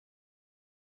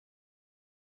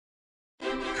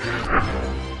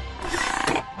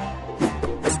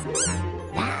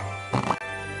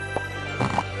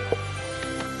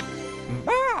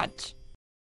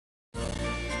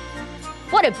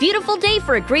What a beautiful day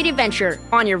for a great adventure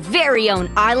on your very own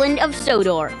island of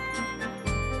Sodor.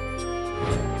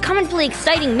 Come and play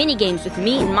exciting minigames with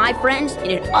me and my friends in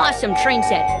an awesome train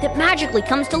set that magically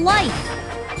comes to life.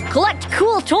 Collect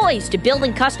cool toys to build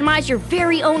and customize your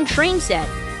very own train set.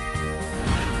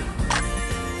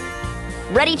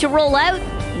 Ready to roll out?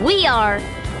 We are!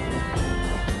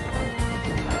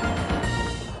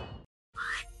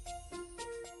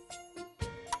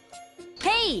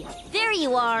 Hey, there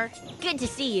you are. Good to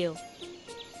see you.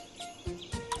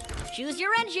 Choose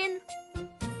your engine.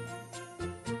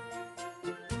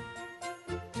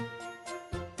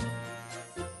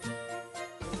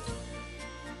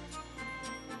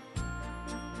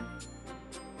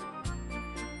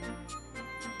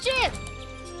 Chip!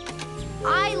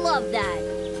 I love that.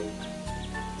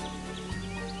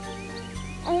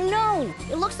 Oh no,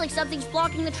 it looks like something's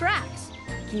blocking the tracks.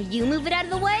 Can you move it out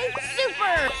of the way?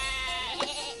 Super!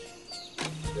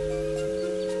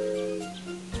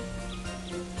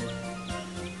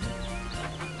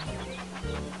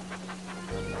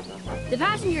 The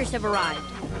passengers have arrived.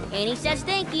 Annie says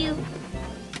thank you.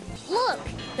 Look,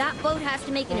 that boat has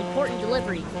to make an important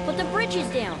delivery, but the bridge is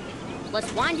down.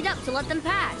 Let's wind it up to let them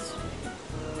pass.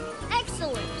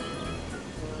 Excellent!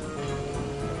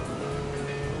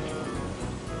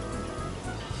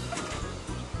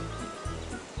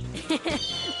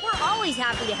 We're always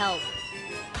happy to help.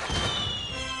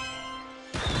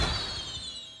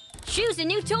 Choose a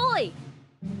new toy!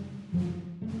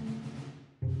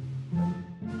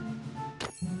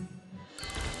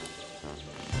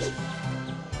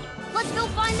 Let's go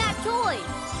find that toy!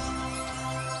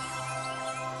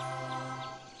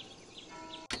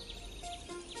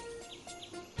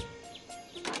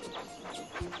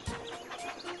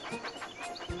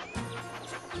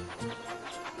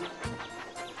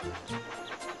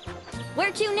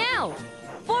 Where to now?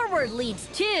 Forward leads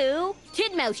to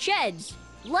Tidmouth Sheds.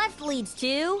 Left leads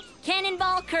to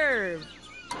Cannonball Curve.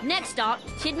 Next stop,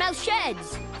 Tidmouth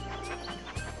Sheds.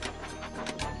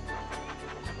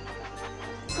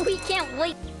 We can't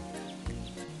wait.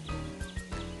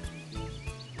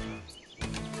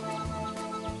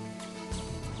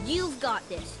 You've got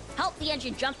this. Help the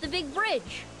engine jump the big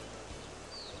bridge.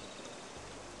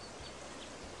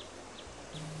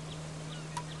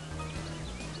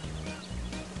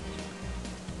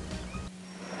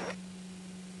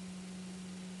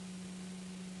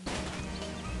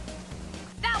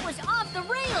 That was off the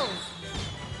rails!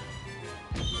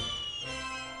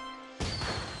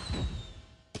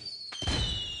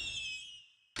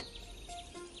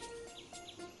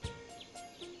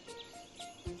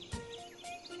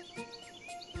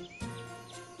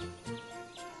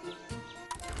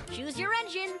 Choose your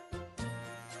engine.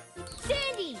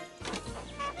 Sandy!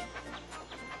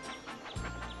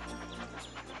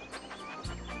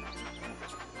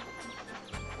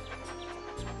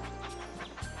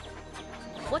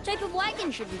 What type of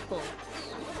wagon should we pull?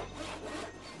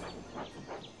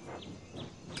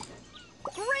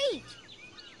 Great!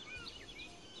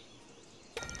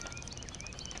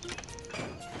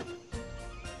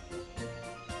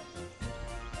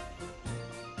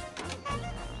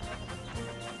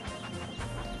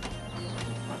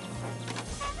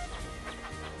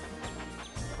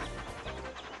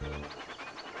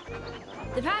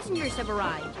 The passengers have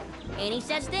arrived. Annie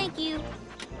says thank you.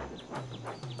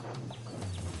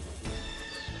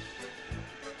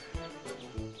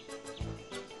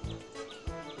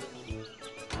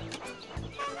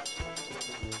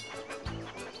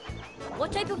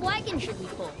 What type of wagon should we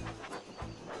pull?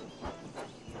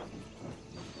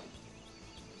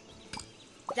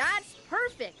 That's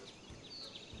perfect!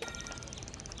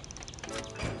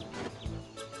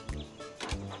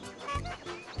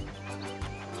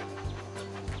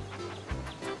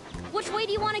 Which way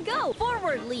do you want to go?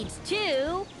 Forward leads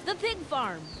to the pig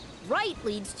farm. Right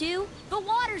leads to the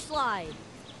water slide.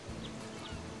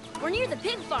 We're near the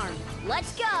pig farm.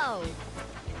 Let's go!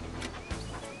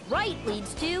 Right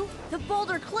leads to the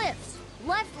Boulder Cliffs.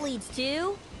 Left leads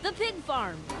to the pig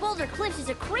farm. Boulder Cliffs is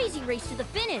a crazy race to the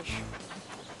finish.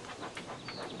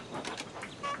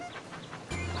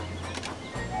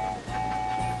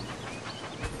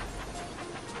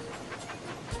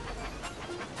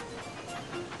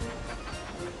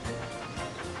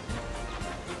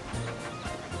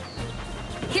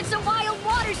 It's a wild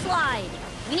water slide.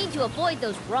 We need to avoid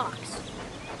those rocks.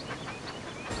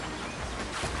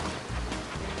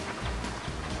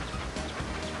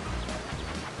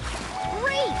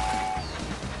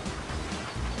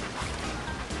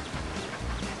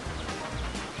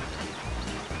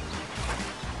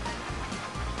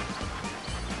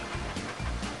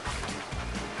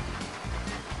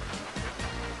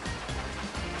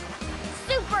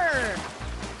 Super!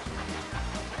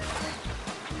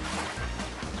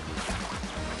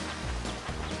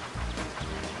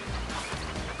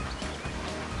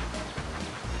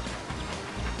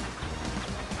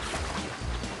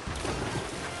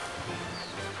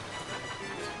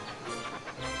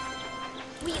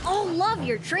 We all love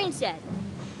your train set.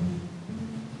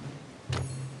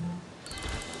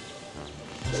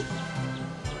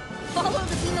 Follow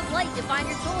the beam of light to find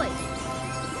your toy.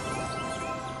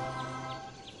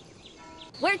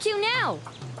 Where to now?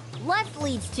 Left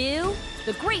leads to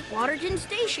the Great Waterton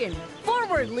Station.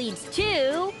 Forward leads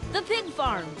to the pig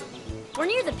farm. We're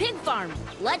near the pig farm.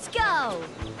 Let's go.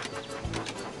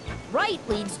 Right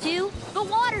leads to the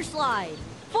water slide.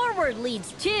 Forward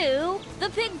leads to the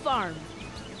pig farm.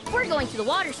 We're going to the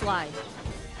water slide.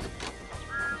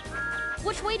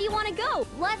 Which way do you want to go?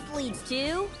 Left leads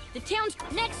to the town's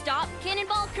next stop,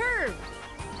 Cannonball Curve.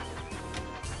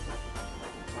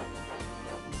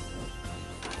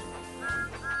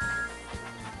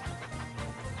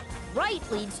 Right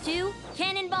leads to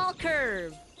Cannonball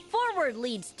Curve. Forward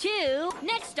leads to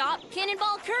next stop,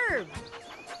 Cannonball Curve.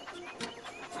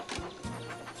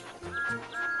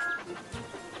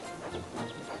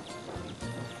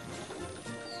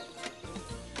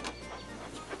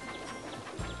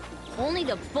 Only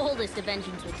the boldest of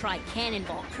engines will try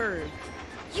Cannonball Curve.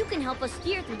 You can help us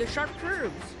steer through the sharp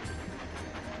curves.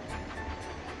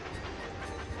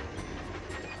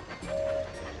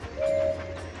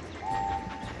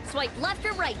 Swipe left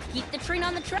or right to keep the train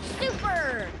on the track.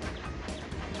 Super!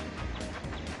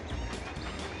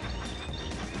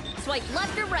 Swipe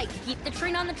left or right to keep the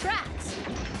train on the tracks.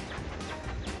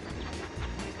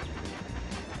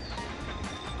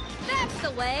 That's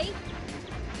the way!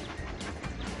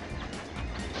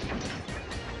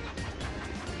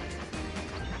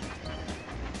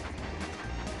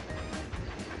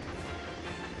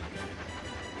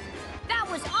 That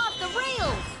was off the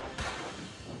rails!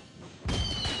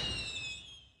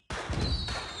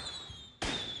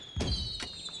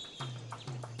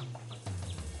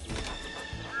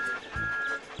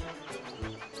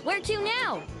 Where to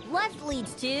now? Left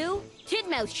leads to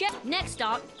Tidmouth Shed. Next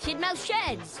stop, Tidmouth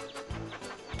Sheds.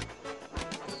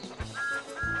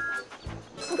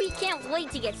 We can't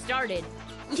wait to get started.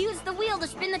 Use the wheel to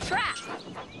spin the track.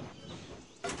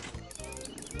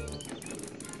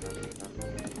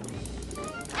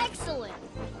 Excellent.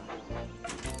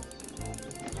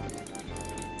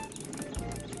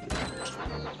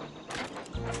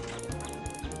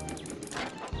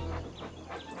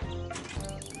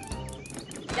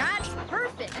 That's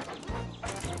perfect.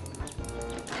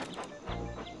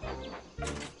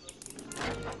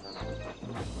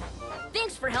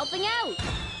 Thanks for helping out.